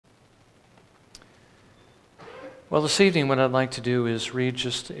Well, this evening what I'd like to do is read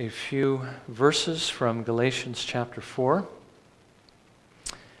just a few verses from Galatians chapter 4.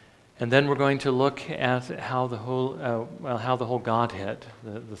 And then we're going to look at how the whole Godhead,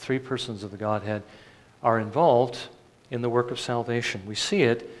 the three persons of the Godhead, are involved in the work of salvation. We see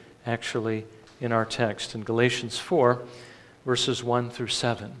it actually in our text in Galatians 4, verses 1 through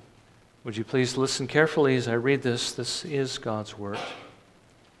 7. Would you please listen carefully as I read this? This is God's Word.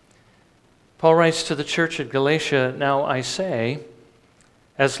 Paul writes to the church at Galatia, "Now I say,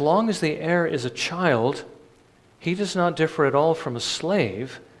 as long as the heir is a child, he does not differ at all from a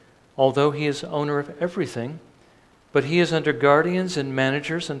slave, although he is owner of everything, but he is under guardians and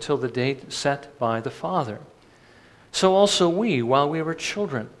managers until the date set by the Father. So also we, while we were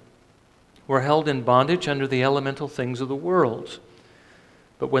children, were held in bondage under the elemental things of the world.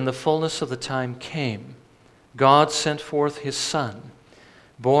 But when the fullness of the time came, God sent forth His Son,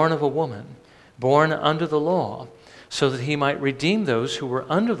 born of a woman, born under the law, so that He might redeem those who were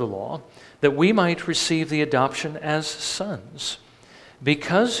under the law, that we might receive the adoption as sons.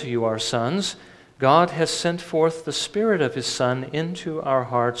 Because you are sons, God has sent forth the Spirit of His Son into our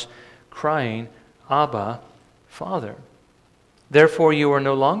hearts, crying, 'Abba, Father.' Therefore you are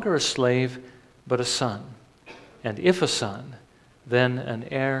no longer a slave, but a son. And if a son, then an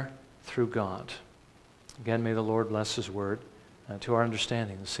heir through God." Again, may the Lord bless His word to our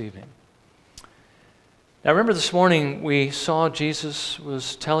understanding this evening. Now remember, this morning we saw Jesus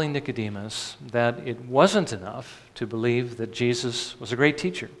was telling Nicodemus that it wasn't enough to believe that Jesus was a great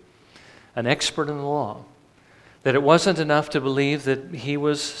teacher, an expert in the law, that it wasn't enough to believe that He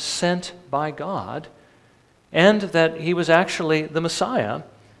was sent by God, and that He was actually the Messiah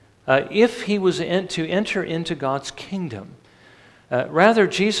if He was to enter into God's kingdom. Rather,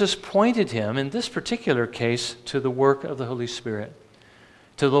 Jesus pointed him, in this particular case, to the work of the Holy Spirit,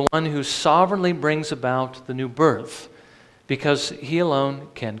 to the one who sovereignly brings about the new birth, because He alone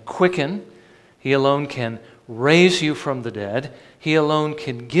can quicken, He alone can raise you from the dead, He alone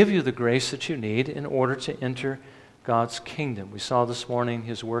can give you the grace that you need in order to enter God's kingdom. We saw this morning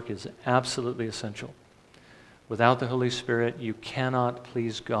His work is absolutely essential. Without the Holy Spirit, you cannot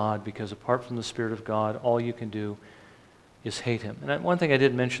please God, because apart from the Spirit of God, all you can do is hate Him. And one thing I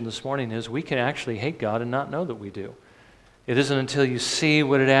did mention this morning is we can actually hate God and not know that we do. It isn't until you see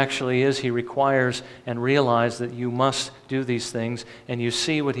what it actually is He requires and realize that you must do these things, and you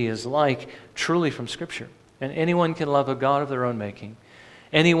see what He is like truly from Scripture. And anyone can love a God of their own making.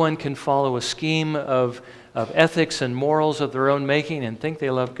 Anyone can follow a scheme of ethics and morals of their own making and think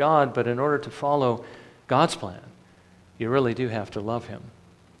they love God, but in order to follow God's plan, you really do have to love Him.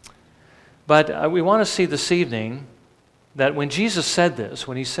 But we want to see this evening that when Jesus said this,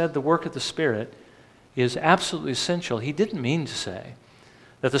 when He said the work of the Spirit is absolutely essential, He didn't mean to say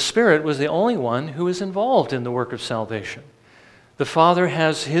that the Spirit was the only one who is involved in the work of salvation. The Father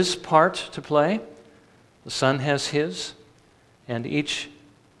has His part to play, the Son has His, and each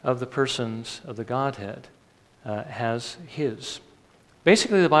of the persons of the Godhead has His.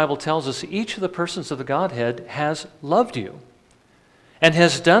 Basically, the Bible tells us each of the persons of the Godhead has loved you and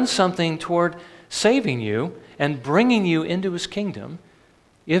has done something toward saving you and bringing you into His kingdom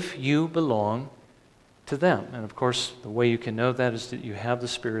if you belong to them. And of course, the way you can know that is that you have the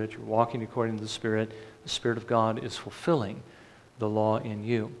Spirit, you're walking according to the Spirit of God is fulfilling the law in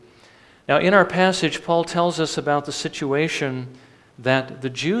you. Now, in our passage, Paul tells us about the situation that the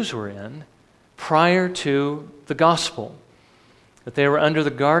Jews were in prior to the gospel, that they were under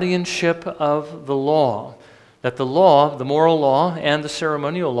the guardianship of the law, that the law, the moral law and the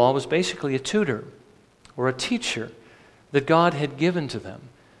ceremonial law, was basically a tutor or a teacher that God had given to them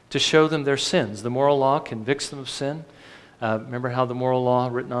to show them their sins. The moral law convicts them of sin. Remember how the moral law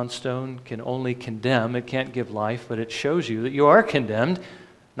written on stone can only condemn. It can't give life, but it shows you that you are condemned,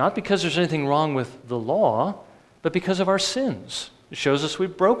 not because there's anything wrong with the law, but because of our sins. It shows us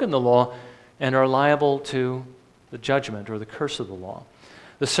we've broken the law and are liable to the judgment or the curse of the law.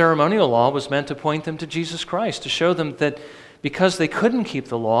 The ceremonial law was meant to point them to Jesus Christ, to show them that because they couldn't keep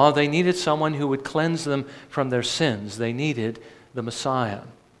the law, they needed someone who would cleanse them from their sins. They needed the Messiah.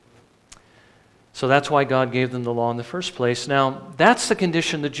 So that's why God gave them the law in the first place. Now, that's the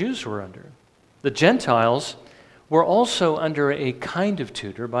condition the Jews were under. The Gentiles were also under a kind of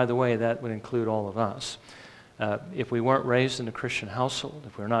tutor. By the way, that would include all of us. If we weren't raised in a Christian household,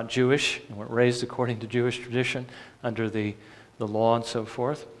 if we're not Jewish and weren't raised according to Jewish tradition under the law and so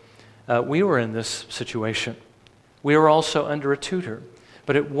forth, we were in this situation. We were also under a tutor.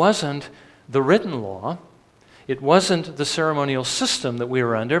 But it wasn't the written law. It wasn't the ceremonial system that we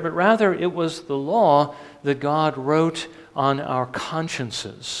were under, but rather it was the law that God wrote on our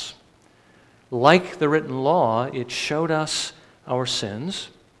consciences. like the written law, it showed us our sins.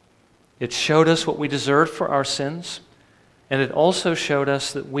 It showed us what we deserved for our sins. And it also showed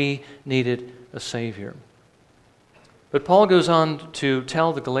us that we needed a Savior. But Paul goes on to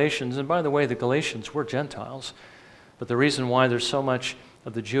tell the Galatians, and by the way, the Galatians were Gentiles, but the reason why there's so much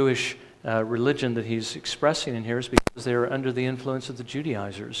of the Jewish religion that he's expressing in here is because they are under the influence of the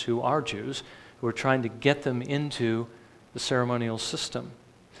Judaizers, who are Jews, who are trying to get them into the ceremonial system.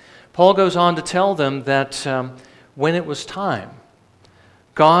 Paul goes on to tell them that when it was time,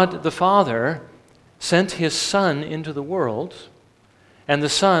 God the Father sent his Son into the world, and the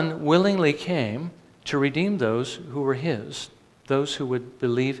Son willingly came to redeem those who were his, those who would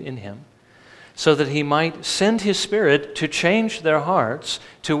believe in him, so that he might send his Spirit to change their hearts,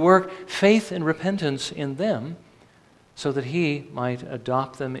 to work faith and repentance in them, so that he might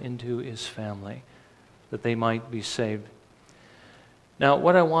adopt them into his family, that they might be saved. Now,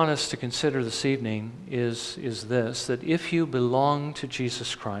 what I want us to consider this evening is this, that if you belong to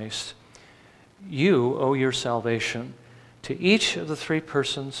Jesus Christ, you owe your salvation to each of the three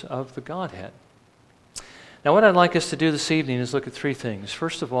persons of the Godhead. Now, what I'd like us to do this evening is look at three things.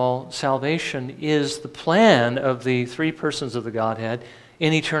 First of all, salvation is the plan of the three persons of the Godhead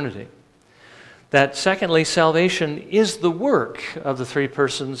in eternity. That, secondly, salvation is the work of the three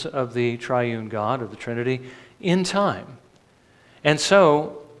persons of the Triune God, of the Trinity, in time. And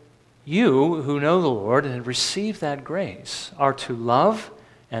so, you who know the Lord and receive that grace are to love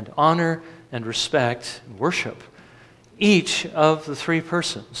and honor and respect and worship each of the three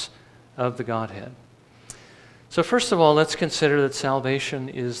persons of the Godhead. So first of all, let's consider that salvation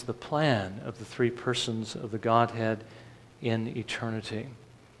is the plan of the three persons of the Godhead in eternity.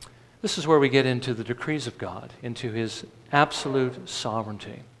 This is where we get into the decrees of God, into his absolute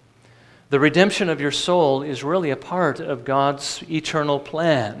sovereignty. The redemption of your soul is really a part of God's eternal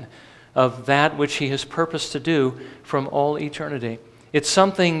plan, of that which he has purposed to do from all eternity. It's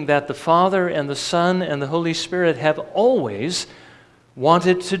something that the Father and the Son and the Holy Spirit have always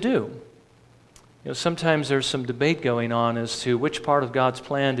wanted to do. You know, sometimes there's some debate going on as to which part of God's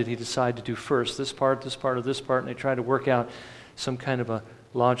plan did he decide to do first, this part, or this part, and they try to work out some kind of a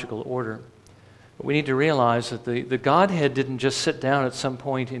logical order. But we need to realize that the Godhead didn't just sit down at some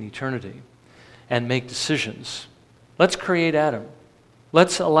point in eternity and make decisions. Let's create Adam.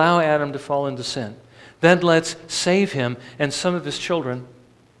 Let's allow Adam to fall into sin. Then let's save him and some of his children,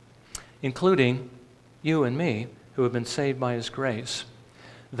 including you and me, who have been saved by his grace.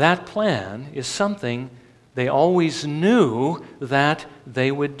 That plan is something they always knew that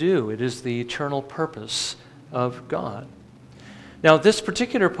they would do. It is the eternal purpose of God. Now, this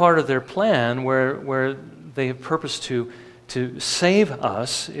particular part of their plan, where they have purposed to save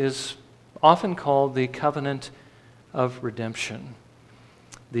us, is often called the covenant of redemption.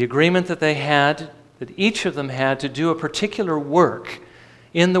 The agreement that they had, that each of them had to do a particular work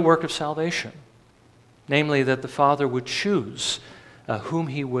in the work of salvation. Namely, that the Father would choose whom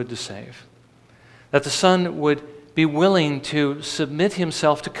he would to save. That the Son would be willing to submit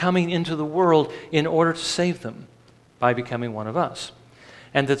himself to coming into the world in order to save them by becoming one of us.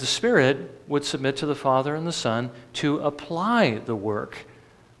 And that the Spirit would submit to the Father and the Son to apply the work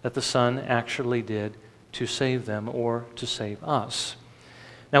that the Son actually did to save them or to save us.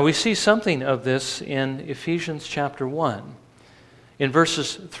 Now we see something of this in Ephesians chapter 1. In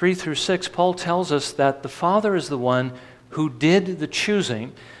verses 3 through 6, Paul tells us that the Father is the one who did the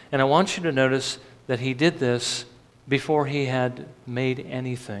choosing. And I want you to notice that he did this before he had made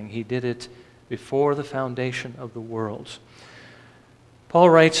anything. He did it before the foundation of the world. Paul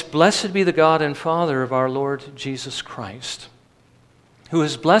writes, "Blessed be the God and Father of our Lord Jesus Christ, who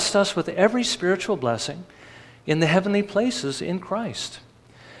has blessed us with every spiritual blessing in the heavenly places in Christ,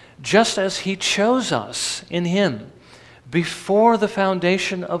 just as he chose us in him before the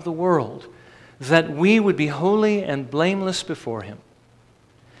foundation of the world, that we would be holy and blameless before him.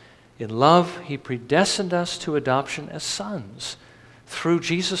 In love, he predestined us to adoption as sons through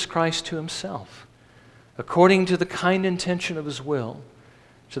Jesus Christ to himself, according to the kind intention of his will,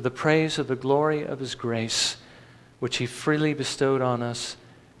 to the praise of the glory of his grace, which he freely bestowed on us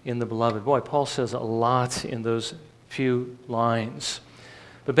in the beloved." Boy, Paul says a lot in those few lines.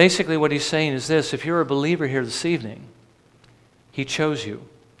 But basically what he's saying is this: if you're a believer here this evening, he chose you.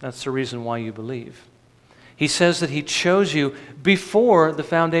 That's the reason why you believe. He says that he chose you before the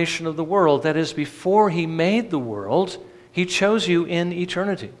foundation of the world. That is, before he made the world, he chose you in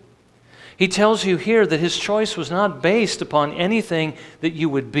eternity. He tells you here that his choice was not based upon anything that you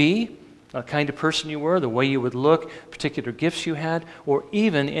would be, the kind of person you were, the way you would look, particular gifts you had, or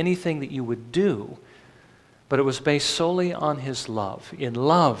even anything that you would do. But it was based solely on his love. In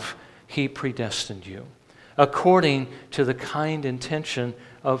love, he predestined you, according to the kind intention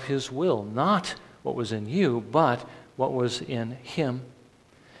of his will, not what was in you, but what was in him.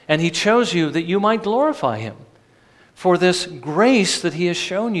 And he chose you that you might glorify him for this grace that he has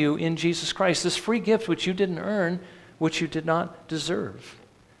shown you in Jesus Christ, this free gift which you didn't earn, which you did not deserve.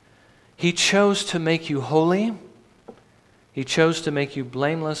 He chose to make you holy. He chose to make you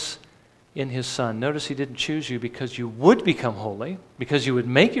blameless in his Son. Notice he didn't choose you because you would become holy, because you would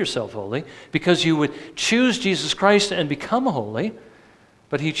make yourself holy, because you would choose Jesus Christ and become holy,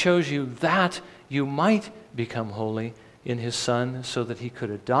 but he chose you that you might become holy in his Son, so that he could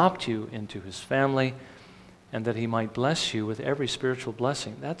adopt you into his family and that he might bless you with every spiritual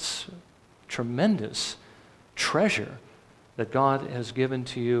blessing. That's tremendous treasure that God has given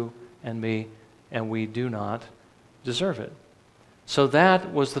to you and me, and we do not deserve it. So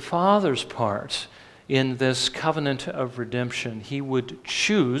that was the Father's part in this covenant of redemption. He would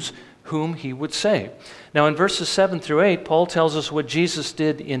choose whom he would save. Now in verses 7 through 8, Paul tells us what Jesus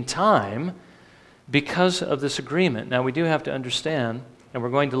did in time because of this agreement. Now we do have to understand, and we're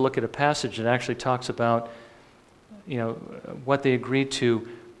going to look at a passage that actually talks about what they agreed to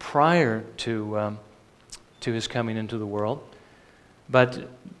prior to his coming into the world. But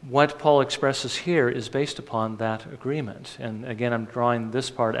what Paul expresses here is based upon that agreement. And again, I'm drawing this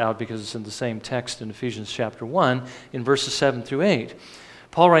part out because it's in the same text in Ephesians chapter 1, in verses 7 through 8.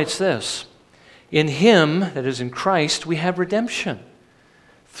 Paul writes this, "In him," that is in Christ, "we have redemption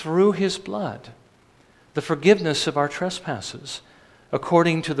through his blood, the forgiveness of our trespasses,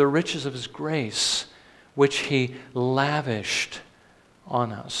 according to the riches of his grace, which he lavished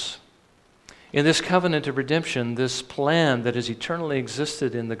on us." In this covenant of redemption, this plan that has eternally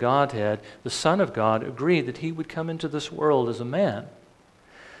existed in the Godhead, the Son of God agreed that he would come into this world as a man,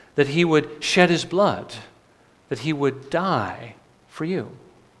 that he would shed his blood, that he would die for you,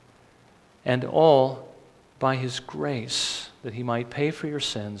 and all by his grace, that he might pay for your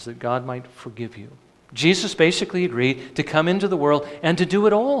sins, that God might forgive you. Jesus basically agreed to come into the world and to do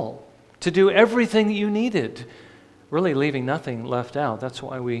it all, to do everything that you needed, really leaving nothing left out. That's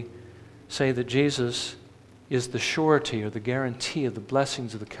why we say that Jesus is the surety or the guarantee of the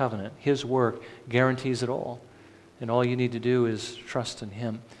blessings of the covenant. His work guarantees it all, and all you need to do is trust in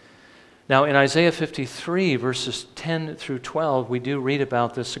him. Now in Isaiah 53, verses 10 through 12, we do read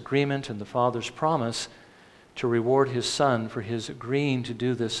about this agreement and the Father's promise to reward his Son for his agreeing to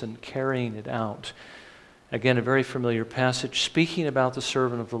do this and carrying it out. Again, a very familiar passage speaking about the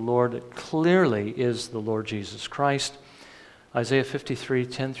servant of the Lord that clearly is the Lord Jesus Christ. Isaiah 53,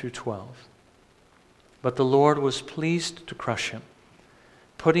 10 through 12. "But the Lord was pleased to crush him,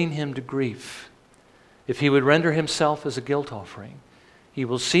 putting him to grief. If he would render himself as a guilt offering, he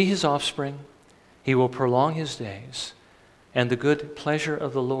will see his offspring, he will prolong his days, and the good pleasure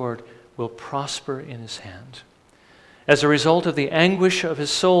of the Lord will prosper in his hand. As a result of the anguish of his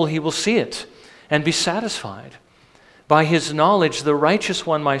soul, he will see it and be satisfied. By his knowledge, the righteous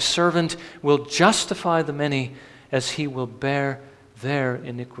one, my servant, will justify the many, as he will bear their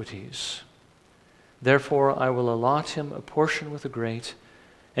iniquities. Therefore I will allot him a portion with the great,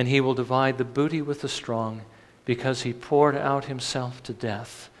 and he will divide the booty with the strong, because he poured out himself to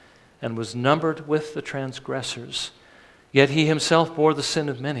death and was numbered with the transgressors. Yet he himself bore the sin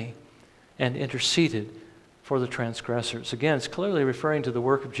of many and interceded for the transgressors." Again, it's clearly referring to the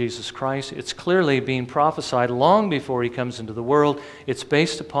work of Jesus Christ. It's clearly being prophesied long before he comes into the world. It's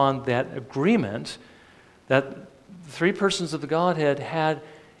based upon that agreement that the three persons of the Godhead had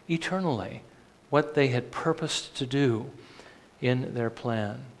eternally, what they had purposed to do in their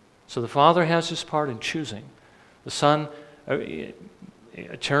plan. So the Father has his part in choosing. The Son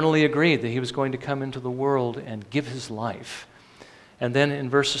eternally agreed that he was going to come into the world and give his life. And then in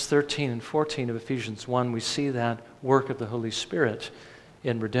verses 13 and 14 of Ephesians 1, we see that work of the Holy Spirit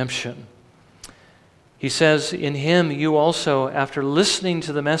in redemption. He says, "In him you also, after listening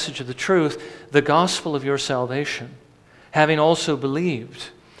to the message of the truth, the gospel of your salvation, having also believed,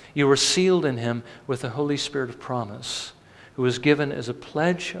 you were sealed in him with the Holy Spirit of promise, who was given as a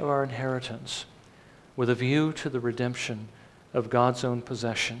pledge of our inheritance, with a view to the redemption of God's own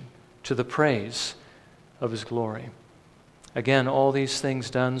possession, to the praise of his glory." Again, all these things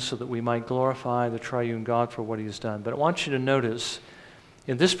done so that we might glorify the Triune God for what he has done. But I want you to notice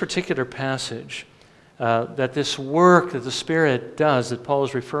in this particular passage that this work that the Spirit does, that Paul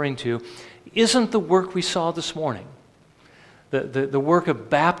is referring to, isn't the work we saw this morning. The work of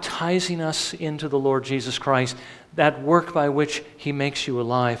baptizing us into the Lord Jesus Christ, that work by which he makes you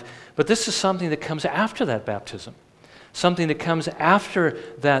alive. But this is something that comes after that baptism, something that comes after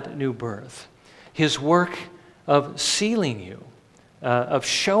that new birth. His work of sealing you of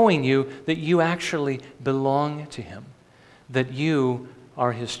showing you that you actually belong to him, that you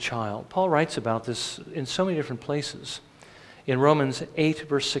are his child. Paul writes about this in so many different places. In Romans 8,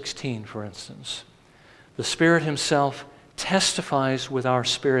 verse 16, for instance, the Spirit himself testifies with our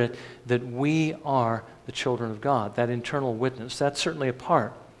spirit that we are the children of God. That internal witness, that's certainly a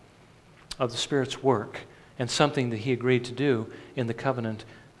part of the Spirit's work and something that he agreed to do in the covenant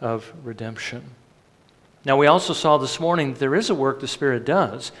of redemption. Now, we also saw this morning that there is a work the Spirit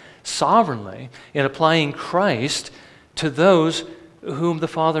does sovereignly in applying Christ to those whom the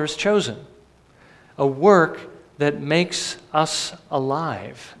Father has chosen. A work that makes us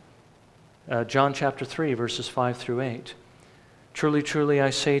alive. John chapter 3, verses 5 through 8. Truly, truly, I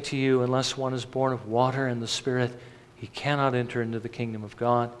say to you, unless one is born of water and the Spirit, he cannot enter into the kingdom of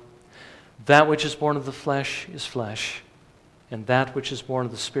God. That which is born of the flesh is flesh, and that which is born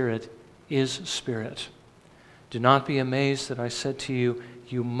of the Spirit is spirit. Do not be amazed that I said to you,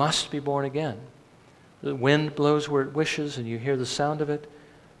 you must be born again. The wind blows where it wishes, and you hear the sound of it,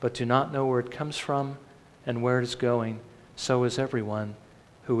 but do not know where it comes from and where it is going. So is everyone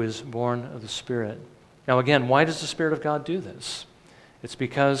who is born of the Spirit. Now again, why does the Spirit of God do this? It's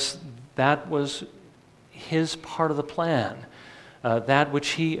because that was his part of the plan, that which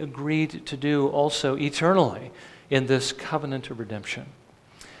he agreed to do also eternally in this covenant of redemption.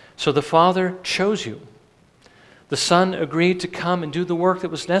 So the Father chose you. The Son agreed to come and do the work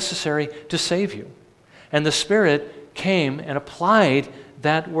that was necessary to save you. And the Spirit came and applied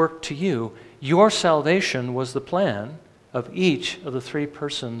that work to you. Your salvation was the plan of each of the three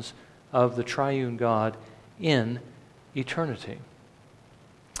persons of the Triune God in eternity.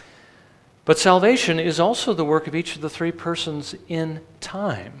 But salvation is also the work of each of the three persons in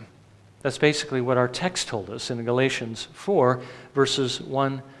time. That's basically what our text told us in Galatians 4, verses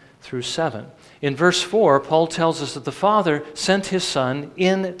 1 through 7. In verse 4, Paul tells us that the Father sent his Son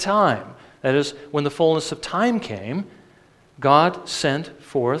in time. That is, when the fullness of time came, God sent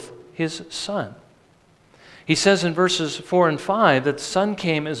forth his Son. He says in verses 4 and 5 that the Son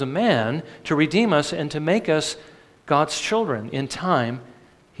came as a man to redeem us and to make us God's children. In time,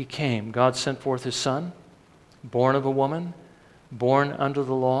 he came. God sent forth his Son, born of a woman, born under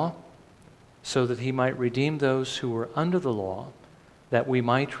the law, so that he might redeem those who were under the law, that we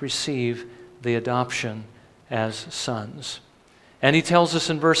might receive the adoption as sons. And he tells us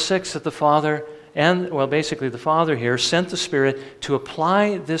in verse 6 that the Father, basically the Father here, sent the Spirit to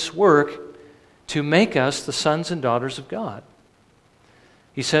apply this work to make us the sons and daughters of God.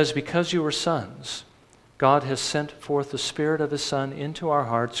 He says, because you are sons, God has sent forth the Spirit of his Son into our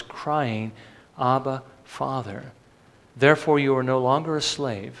hearts, crying, Abba, Father. Therefore you are no longer a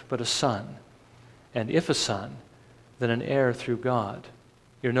slave, but a son. And if a son, then an heir through God.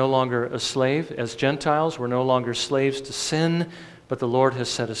 You're no longer a slave. As Gentiles, we're no longer slaves to sin, but the Lord has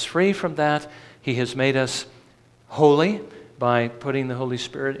set us free from that. He has made us holy by putting the Holy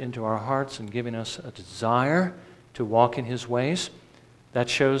Spirit into our hearts and giving us a desire to walk in his ways. That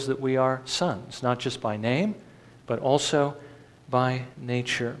shows that we are sons, not just by name, but also by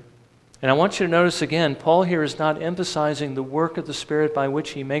nature. And I want you to notice again, Paul here is not emphasizing the work of the Spirit by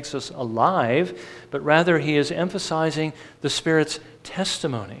which he makes us alive, but rather he is emphasizing the Spirit's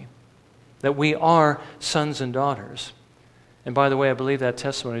testimony that we are sons and daughters. And by the way, I believe that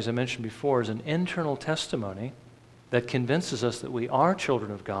testimony, as I mentioned before, is an internal testimony that convinces us that we are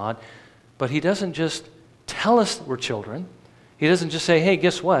children of God, but he doesn't just tell us that we're children. He doesn't just say, hey,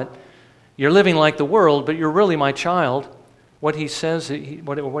 guess what? You're living like the world, but you're really my child. What he says,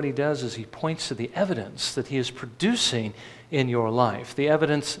 what he does is he points to the evidence that he is producing in your life, the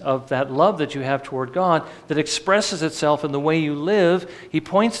evidence of that love that you have toward God that expresses itself in the way you live. He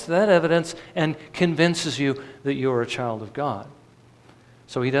points to that evidence and convinces you that you're a child of God.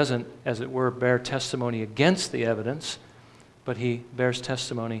 So he doesn't, as it were, bear testimony against the evidence, but he bears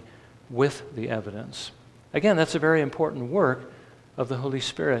testimony with the evidence. Again, that's a very important work of the Holy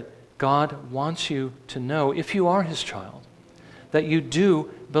Spirit. God wants you to know, if you are his child, that you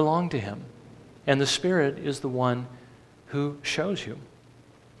do belong to him. And the Spirit is the one who shows you.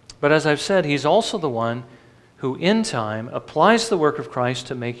 But as I've said, he's also the one who in time applies the work of Christ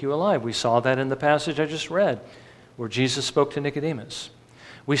to make you alive. We saw that in the passage I just read, where Jesus spoke to Nicodemus.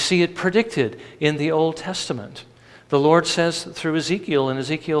 We see it predicted in the Old Testament. The Lord says through Ezekiel, in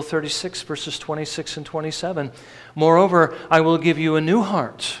Ezekiel 36, verses 26 and 27, moreover, I will give you a new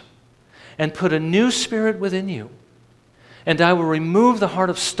heart and put a new spirit within you. And I will remove the heart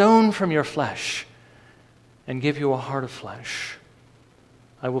of stone from your flesh and give you a heart of flesh.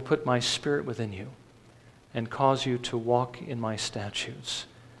 I will put my spirit within you and cause you to walk in my statutes.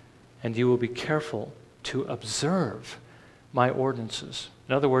 And you will be careful to observe my ordinances.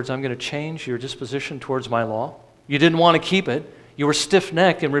 In other words, I'm going to change your disposition towards my law. You didn't want to keep it. You were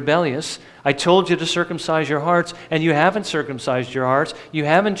stiff-necked and rebellious. I told you to circumcise your hearts, and you haven't circumcised your hearts. You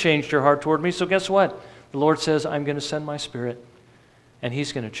haven't changed your heart toward me. So guess what? The Lord says, I'm going to send my Spirit, and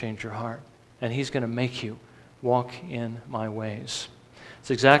He's going to change your heart, and He's going to make you walk in my ways.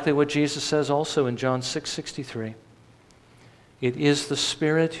 It's exactly what Jesus says also in John 6:63. It is the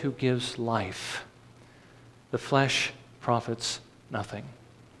Spirit who gives life. The flesh profits nothing.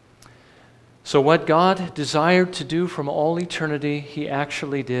 So what God desired to do from all eternity, He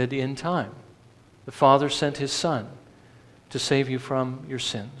actually did in time. The Father sent His Son to save you from your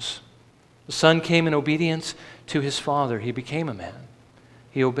sins. The Son came in obedience to His Father. He became a man.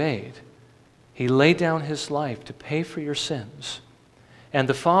 He obeyed. He laid down His life to pay for your sins. And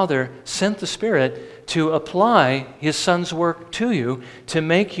the Father sent the Spirit to apply His Son's work to you, to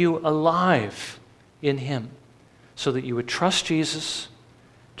make you alive in Him, so that you would trust Jesus,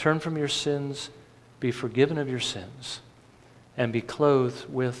 turn from your sins, be forgiven of your sins, and be clothed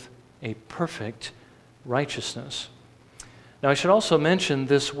with a perfect righteousness. Now, I should also mention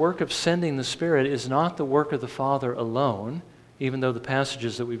this work of sending the Spirit is not the work of the Father alone, even though the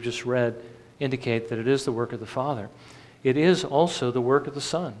passages that we've just read indicate that it is the work of the Father. It is also the work of the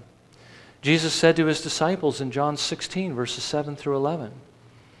Son. Jesus said to His disciples in John 16, verses 7 through 11,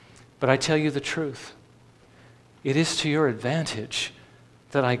 "But I tell you the truth, it is to your advantage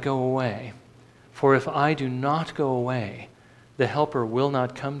that I go away. For if I do not go away, the Helper will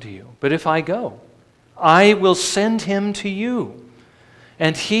not come to you. But if I go, I will send Him to you.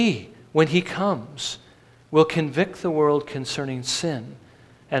 And He, when He comes, will convict the world concerning sin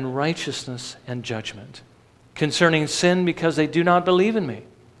and righteousness and judgment. Concerning sin, because they do not believe in me.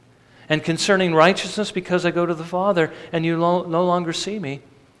 And concerning righteousness, because I go to the Father, and you no longer see me.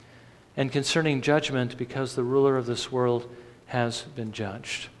 And concerning judgment, because the ruler of this world has been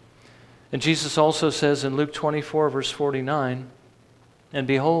judged." And Jesus also says in Luke 24, verse 49, "And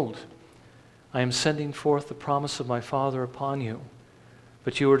behold, I am sending forth the promise of my Father upon you,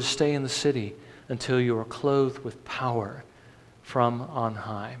 but you are to stay in the city until you are clothed with power from on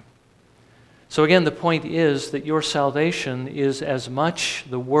high." So again, the point is that your salvation is as much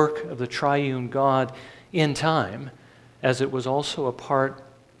the work of the Triune God in time as it was also a part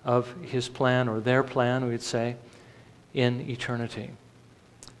of His plan, or their plan, we would say, in eternity.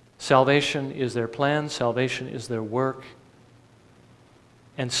 Salvation is their plan. Salvation is their work.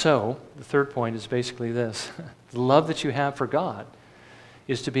 And so, the third point is basically this. The love that you have for God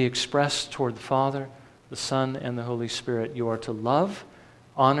is to be expressed toward the Father, the Son, and the Holy Spirit. You are to love,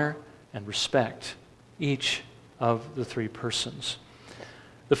 honor, and respect each of the three persons.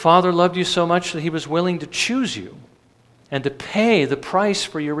 The Father loved you so much that He was willing to choose you and to pay the price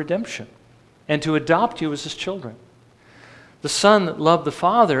for your redemption and to adopt you as His children. The Son loved the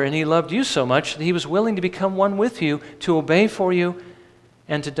Father, and He loved you so much that He was willing to become one with you, to obey for you,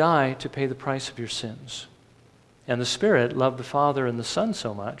 and to die to pay the price of your sins. And the Spirit loved the Father and the Son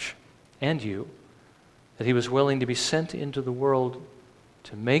so much, and you, that He was willing to be sent into the world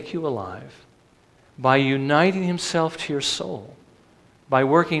to make you alive by uniting Himself to your soul, by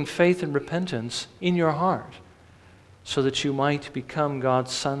working faith and repentance in your heart, so that you might become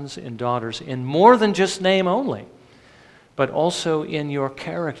God's sons and daughters in more than just name only, but also in your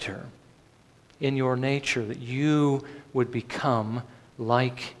character, in your nature, that you would become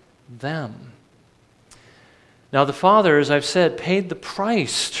like them. Now the Father, as I've said, paid the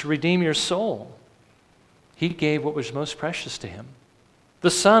price to redeem your soul. He gave what was most precious to Him.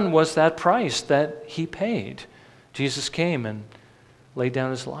 The Son was that price that He paid. Jesus came and laid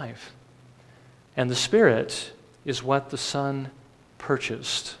down His life. And the Spirit is what the Son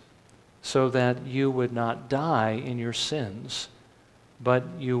purchased, so that you would not die in your sins, but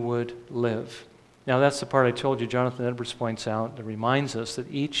you would live. Now that's the part I told you Jonathan Edwards points out that reminds us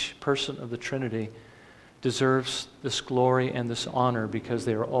that each person of the Trinity deserves this glory and this honor because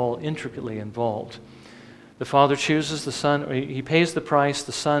they are all intricately involved. The Father chooses, the Son, or He pays the price,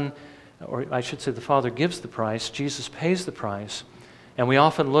 the Son, or I should say the Father gives the price, Jesus pays the price, and we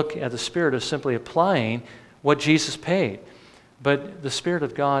often look at the Spirit as simply applying what Jesus paid. But the Spirit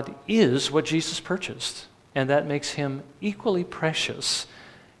of God is what Jesus purchased, and that makes Him equally precious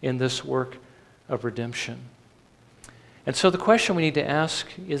in this work of redemption. And so the question we need to ask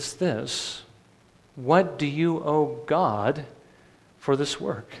is this: what do you owe God for this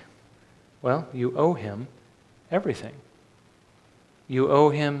work? Well, you owe Him everything. You owe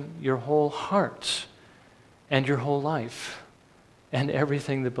Him your whole heart and your whole life and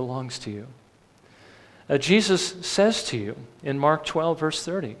everything that belongs to you. Jesus says to you in Mark 12, verse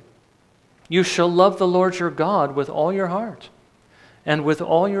 30, You shall love the Lord your God with all your heart, and with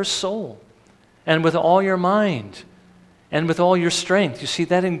all your soul, and with all your mind, and with all your strength. You see,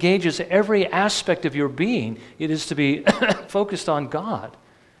 that engages every aspect of your being. It is to be focused on God.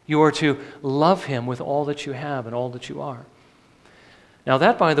 You are to love Him with all that you have and all that you are. Now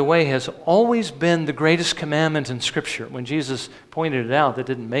that, by the way, has always been the greatest commandment in Scripture. When Jesus pointed it out, that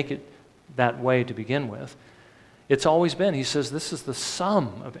didn't make it that way to begin with. It's always been. He says this is the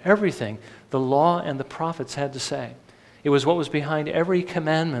sum of everything the law and the prophets had to say. It was what was behind every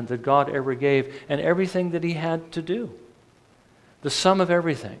commandment that God ever gave and everything that He had to do. The sum of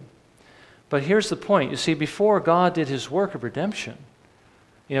everything. But here's the point. You see, before God did His work of redemption,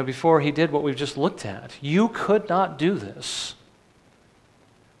 before He did what we've just looked at, you could not do this.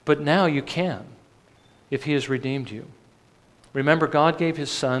 But now you can, if He has redeemed you. Remember, God gave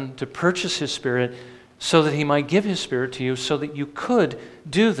His Son to purchase His Spirit so that He might give His Spirit to you so that you could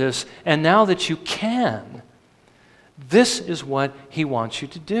do this. And now that you can, this is what He wants you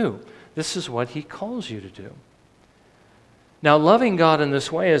to do. This is what He calls you to do. Now, loving God in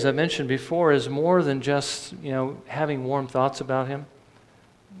this way, as I mentioned before, is more than just, having warm thoughts about Him,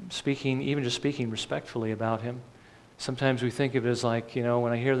 even just speaking respectfully about Him. Sometimes we think of it as like,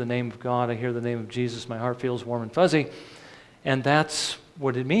 when I hear the name of God, I hear the name of Jesus, my heart feels warm and fuzzy. And that's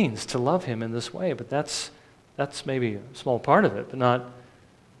what it means to love Him in this way. But that's maybe a small part of it,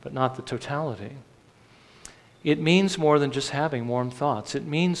 but not the totality. It means more than just having warm thoughts. It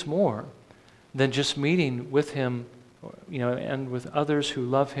means more than just meeting with Him, and with others who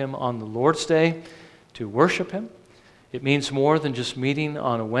love Him on the Lord's Day to worship Him. It means more than just meeting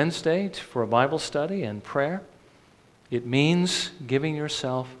on a Wednesday for a Bible study and prayer. It means giving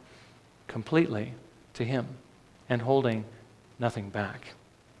yourself completely to Him and holding nothing back.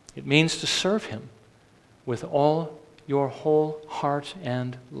 It means to serve Him with all your whole heart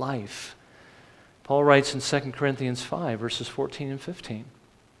and life. Paul writes in 2 Corinthians 5, verses 14 and 15,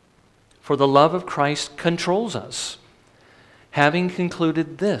 "For the love of Christ controls us, having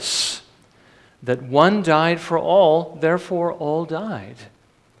concluded this, that one died for all, therefore all died.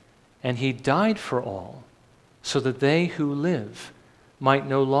 And He died for all, so that they who live might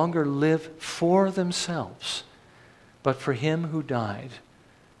no longer live for themselves, but for Him who died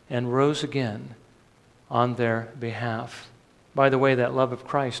and rose again on their behalf." By the way, that love of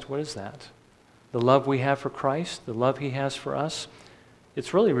Christ, what is that? The love we have for Christ, the love He has for us,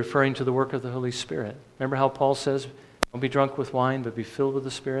 it's really referring to the work of the Holy Spirit. Remember how Paul says, don't be drunk with wine, but be filled with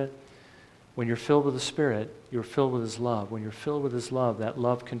the Spirit? When you're filled with the Spirit, you're filled with His love. When you're filled with His love, that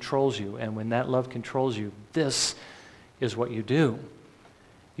love controls you. And when that love controls you, this is what you do.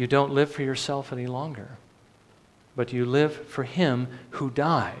 You don't live for yourself any longer, but you live for Him who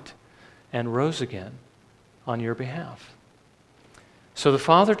died and rose again on your behalf. So the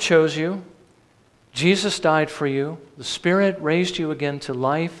Father chose you. Jesus died for you. The Spirit raised you again to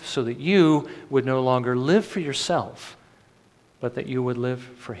life so that you would no longer live for yourself, but that you would live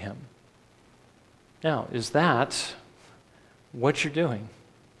for Him. Now, is that what you're doing?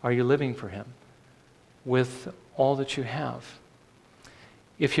 Are you living for Him with all that you have?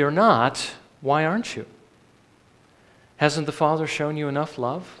 If you're not, why aren't you? Hasn't the Father shown you enough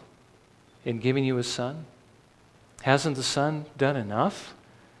love in giving you His Son? Hasn't the Son done enough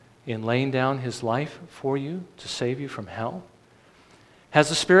in laying down His life for you to save you from hell? Has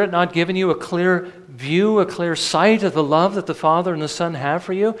the Spirit not given you a clear view, a clear sight of the love that the Father and the Son have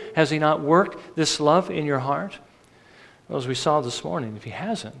for you? Has He not worked this love in your heart? Well, as we saw this morning, if He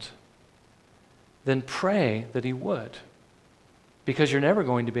hasn't, then pray that He would. Because you're never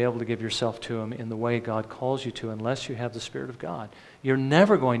going to be able to give yourself to Him in the way God calls you to unless you have the Spirit of God. You're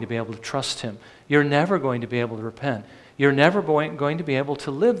never going to be able to trust Him. You're never going to be able to repent. You're never going to be able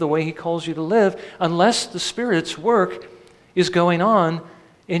to live the way He calls you to live unless the Spirit's work is going on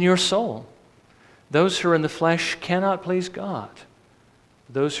in your soul. Those who are in the flesh cannot please God.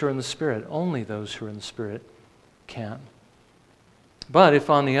 Those who are in the Spirit, only those who are in the Spirit can. But if,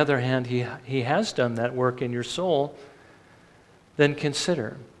 on the other hand, He has done that work in your soul, then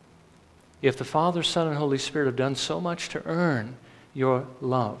consider, if the Father, Son, and Holy Spirit have done so much to earn your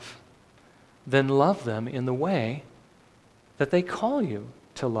love, then love them in the way that they call you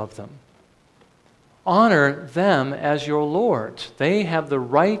to love them. Honor them as your Lord. They have the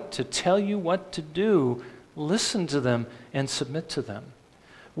right to tell you what to do. Listen to them and submit to them.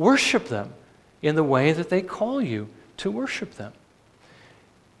 Worship them in the way that they call you to worship them.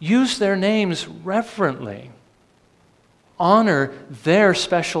 Use their names reverently. Honor their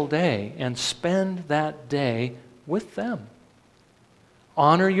special day and spend that day with them.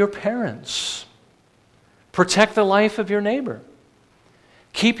 Honor your parents. Protect the life of your neighbor.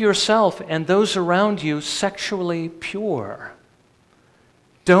 Keep yourself and those around you sexually pure.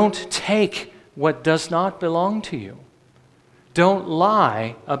 Don't take what does not belong to you. Don't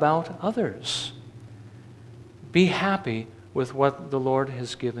lie about others. Be happy with what the Lord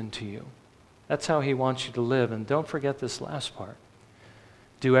has given to you. That's how He wants you to live. And don't forget this last part.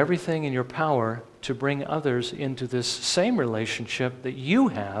 Do everything in your power to bring others into this same relationship that you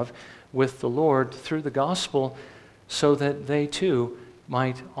have with the Lord through the gospel, so that they too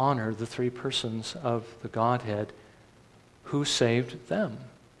might honor the three persons of the Godhead who saved them.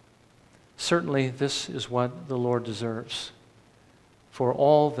 Certainly, this is what the Lord deserves. For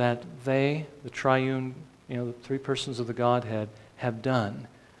all that they, the triune, the three persons of the Godhead, have done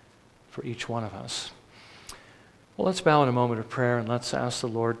for each one of us. Well, let's bow in a moment of prayer and let's ask the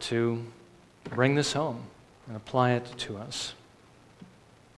Lord to bring this home and apply it to us.